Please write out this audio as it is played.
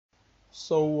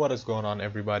So what is going on,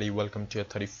 everybody? Welcome to your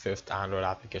 35th Android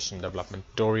application development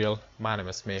tutorial. My name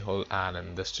is Mehul, and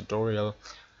in this tutorial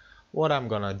what I'm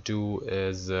gonna do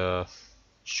is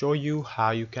show you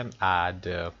how you can add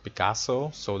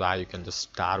Picasso so that you can just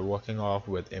start working off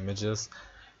with images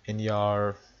in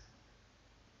your,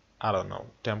 I don't know,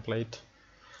 template.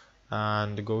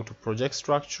 And go to project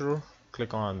structure,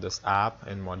 click on this app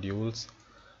in modules,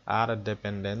 add a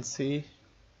dependency,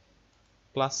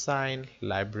 plus sign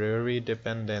library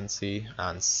dependency,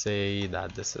 and say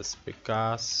that this is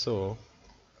Picasso,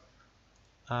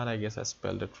 and I guess I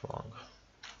spelled it wrong.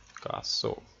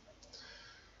 Picasso,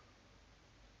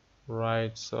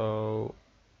 right? So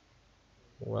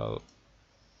well,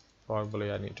 probably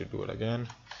I need to do it again.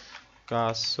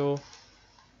 Picasso,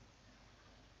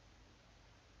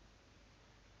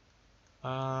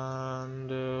 and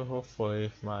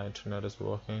hopefully my internet is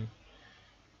working.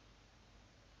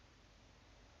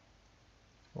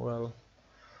 Well,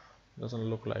 doesn't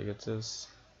look like it is,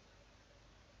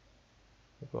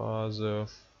 because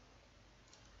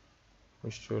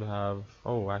we should have,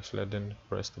 oh, actually I didn't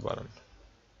press the button.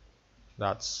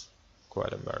 That's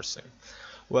quite embarrassing.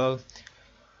 Well,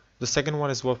 the second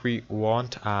one is what we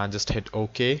want, and just hit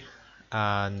OK,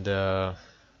 and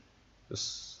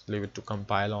just leave it to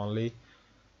compile only.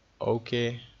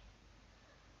 OK,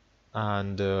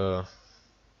 and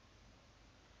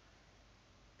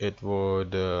it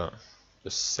would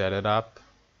just set it up,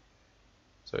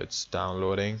 so it's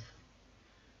downloading,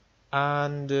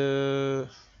 and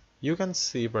you can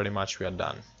see pretty much we are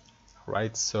done,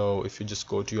 right? So if you just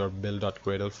go to your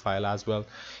build.gradle file as well,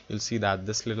 you'll see that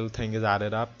this little thing is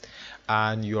added up,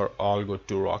 and you're all good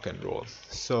to rock and roll.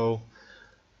 So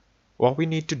what we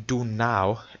need to do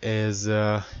now is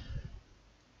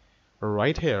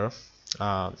right here,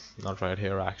 not right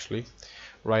here actually,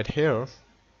 right here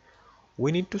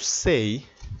we need to say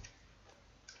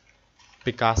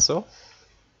Picasso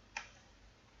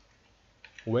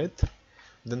with,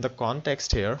 then the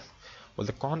context here, well,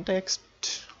 the context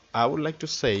I would like to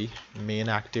say main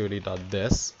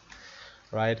activity.this,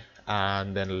 right?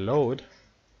 And then load.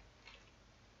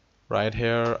 Right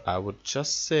here I would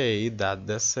just say that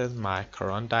this is my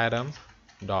current item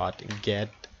dot get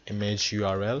image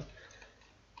URL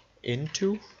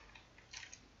into,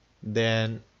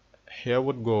 then here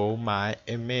would go my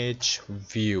image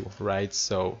view, right?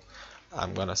 So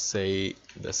I'm gonna say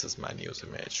this is my news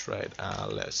image, right?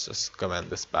 And let's just comment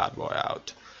this bad boy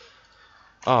out.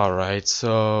 Alright,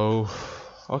 so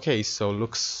okay, so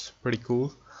looks pretty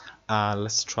cool, and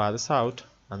let's try this out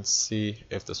and see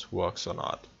if this works or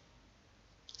not.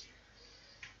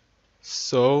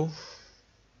 So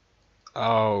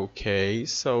okay,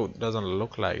 so it doesn't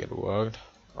look like it worked,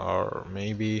 or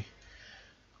maybe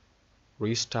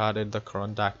restarted the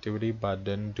current activity but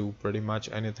didn't do pretty much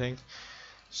anything.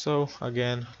 So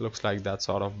again, looks like that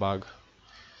sort of bug,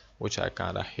 which I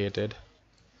kinda hated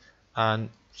and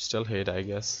still hate, I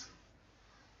guess.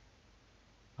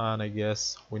 And I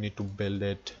guess we need to build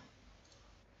it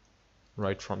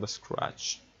right from the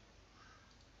scratch.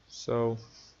 So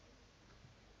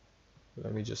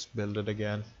let me just build it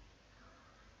again.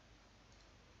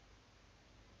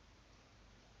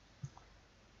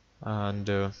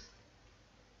 And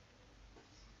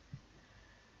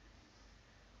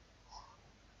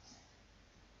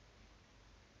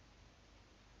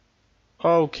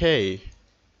okay,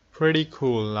 pretty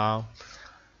cool. Now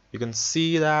you can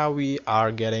see that we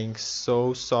are getting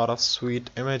so sort of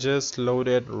sweet images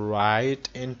loaded right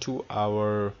into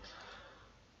our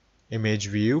image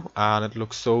view, and it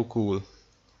looks so cool,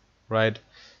 right?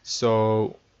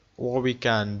 So what we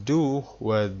can do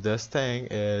with this thing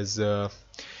is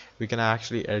we can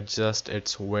actually adjust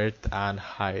its width and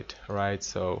height, right?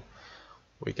 So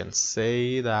we can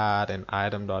say that in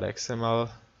item.xml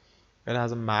it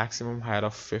has a maximum height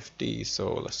of 50,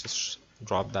 so let's just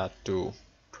drop that to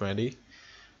 20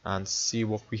 and see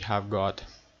what we have got,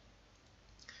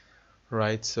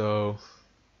 right? So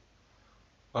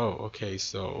oh, okay,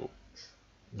 so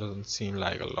doesn't seem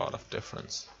like a lot of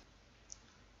difference.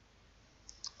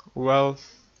 Well,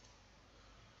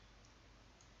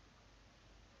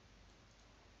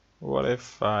 what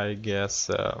if I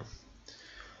guess I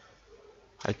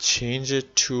change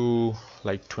it to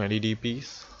like 20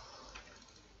 dps?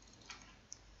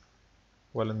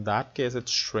 Well, in that case it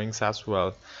shrinks as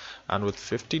well, and with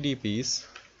 50 dps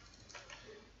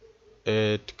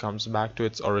it comes back to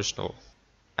its original.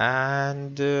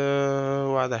 And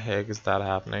why the heck is that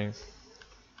happening?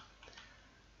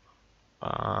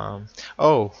 Um,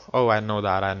 oh, I know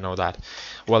that.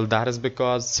 Well, that is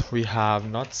because we have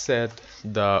not set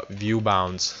the view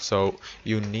bounds. So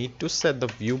you need to set the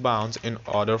view bounds in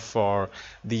order for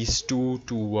these two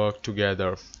to work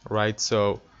together, right?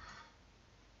 So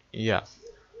yeah,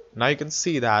 now you can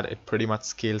see that it pretty much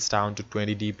scales down to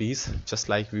 20 dBs, just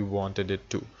like we wanted it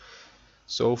to.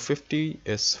 So 50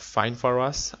 is fine for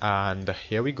us, and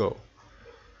here we go.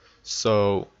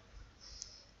 So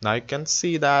now you can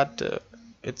see that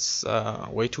it's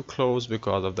way too close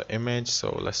because of the image,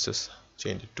 so let's just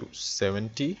change it to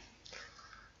 70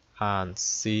 and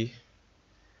see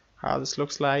how this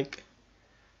looks like.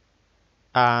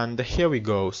 And here we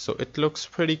go. So it looks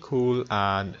pretty cool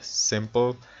and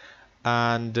simple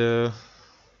and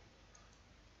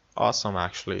awesome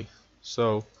actually.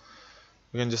 So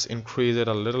you can just increase it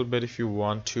a little bit if you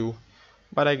want to,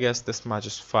 but I guess this much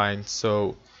is fine.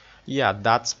 So yeah,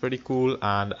 that's pretty cool,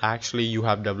 and actually you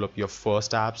have developed your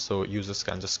first app, so users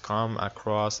can just come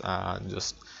across and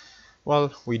just,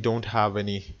 well, we don't have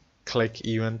any click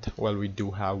event. Well, we do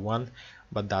have one,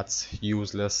 but that's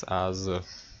useless as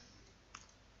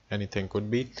anything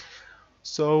could be.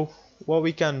 So what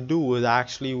we can do is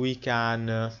actually we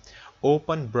can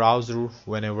open browser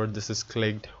whenever this is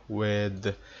clicked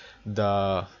with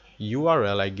the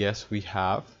URL. I guess we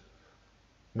have,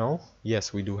 no,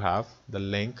 yes, we do have the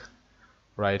link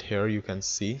right here, you can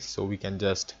see. So we can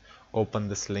just open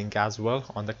this link as well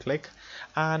on the click,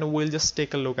 and we'll just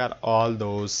take a look at all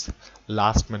those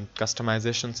last minute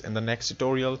customizations in the next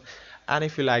tutorial. And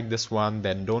if you like this one,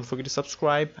 then don't forget to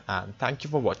subscribe, and thank you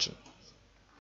for watching.